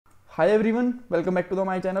Hi everyone, welcome back to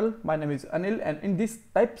my channel. My name is Anil, and in this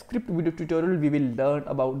TypeScript video tutorial we will learn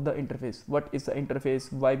about the interface. What is the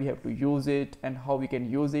interface, why we have to use it, and how we can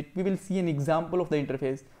use it. We will see an example of the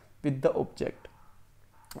interface with the object,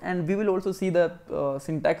 and we will also see the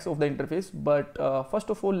syntax of the interface. But first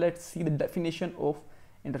of all, let's see the definition of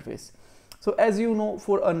interface. So as you know,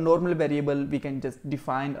 for a normal variable we can just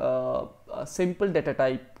define a simple data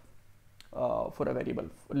type for a variable.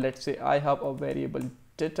 Let's say I have a variable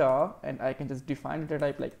data and I can just define data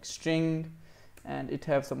type like string, and it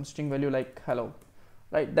have some string value like hello,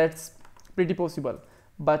 right? That's pretty possible.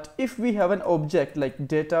 But if we have an object like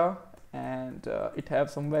data and it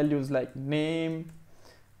have some values like name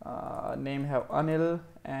have anil,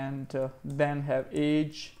 and then have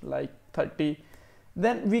age like 30,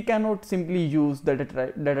 then we cannot simply use the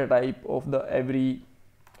data type of the every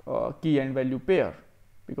key and value pair,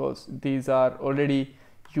 because these are already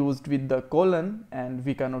used with the colon and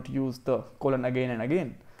we cannot use the colon again and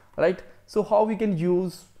again, right? So how we can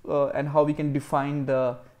use and how we can define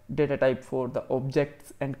the data type for the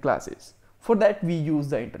objects and classes? For that we use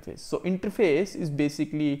the interface. So interface is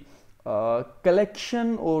basically a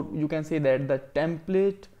collection, or you can say that the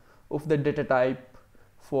template of the data type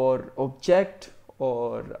for object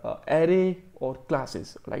or array or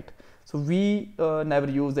classes, right? So we never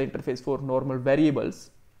use the interface for normal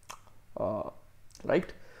variables,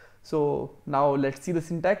 right? So now let's see the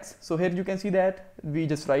syntax. So here you can see that we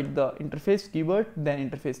just write the interface keyword, then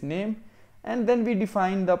interface name, and then we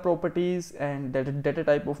define the properties and data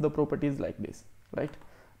type of the properties like this, right?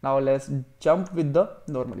 Now let's jump with the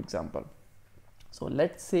normal example. So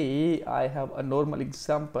let's say I have a normal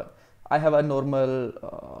example. I have a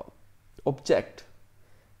normal object,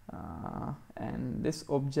 and this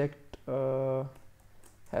object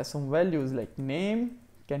has some values like name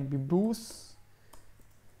can be Bruce,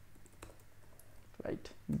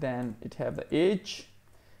 right? Then it have the age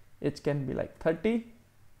can be like 30.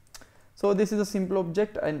 So this is a simple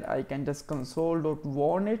object, and I can just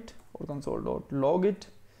console.warn it or console.log it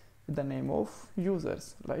with the name of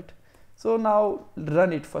users, right? So now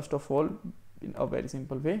run it first of all in a very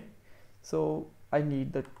simple way. So I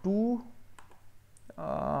need the two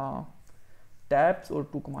tabs or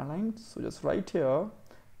two command lines. So just write here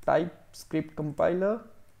Typescript compiler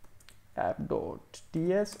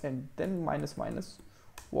app.ts and then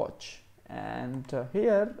 --watch, and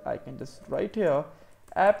here I can just write here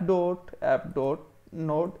app.node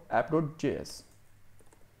app.js,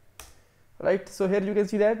 right? So here you can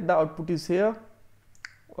see that the output is here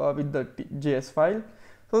with the JS file.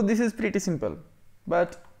 So this is pretty simple,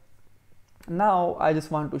 but now I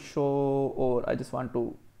just want to show, or I just want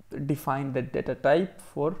to define the data type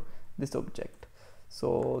for this object.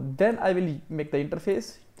 So then I will make the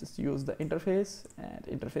interface, just use the interface, and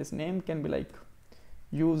interface name can be like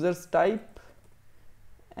users type,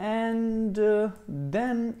 and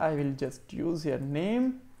then I will just use here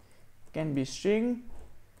name can be string,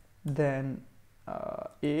 then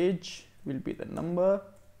age will be the number.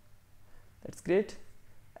 That's great.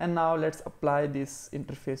 And now let's apply this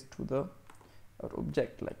interface to our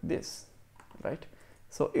object like this, right?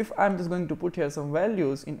 So if I'm just going to put here some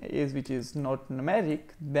values in age which is not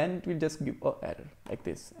numeric, then it will just give an error like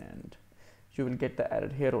this, and you will get the error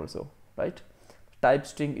here also, right? Type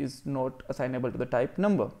string is not assignable to the type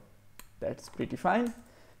number. That's pretty fine.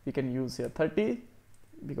 We can use here 30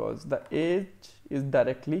 because the age is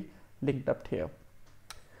directly linked up here.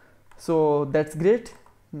 So that's great.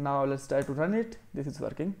 Now let's try to run it. This is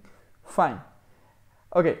working fine.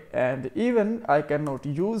 Okay, and even I cannot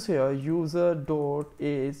use here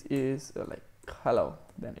user.age is like hello,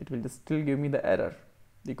 then it will just still give me the error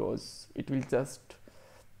because it will just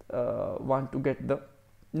want to get the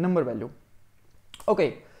number value.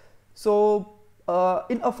 Okay, so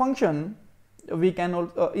in a function we can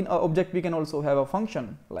also in an object we can also have a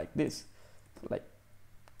function like this, like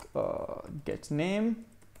get name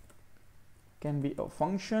can be a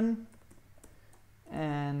function,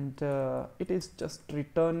 and it is just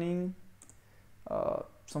returning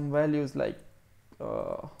some values like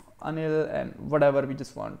anil and whatever we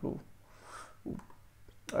just want to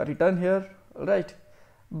return here, right?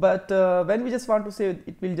 But when we just want to say,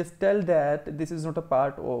 it will just tell that this is not a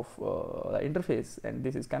part of the interface and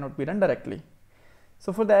this is cannot be run directly.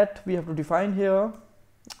 So for that we have to define here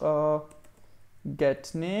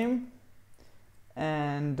get name,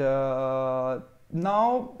 and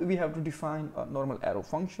now we have to define a normal arrow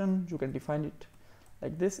function. You can define it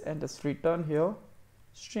like this and just return here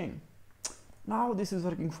string. Now this is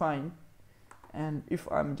working fine, and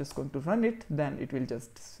if I'm just going to run it, then it will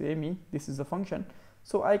just say me this is a function.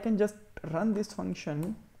 So I can just run this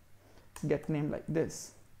function get name like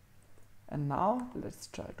this, And now let's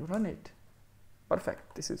try to run it.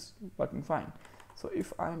 Perfect, this is working fine. So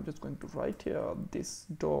if I'm just going to write here this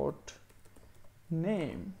dot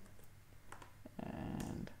name,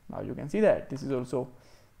 and now you can see that this is also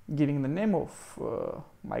giving the name of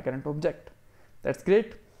my current object. That's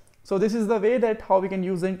great. So this is the way that how we can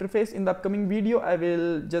use the interface. In the upcoming video I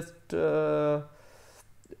will just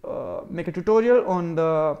make a tutorial on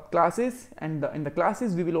the classes, and in the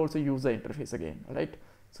classes we will also use the interface again. All right,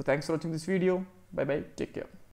 so thanks for watching this video. Bye bye, take care.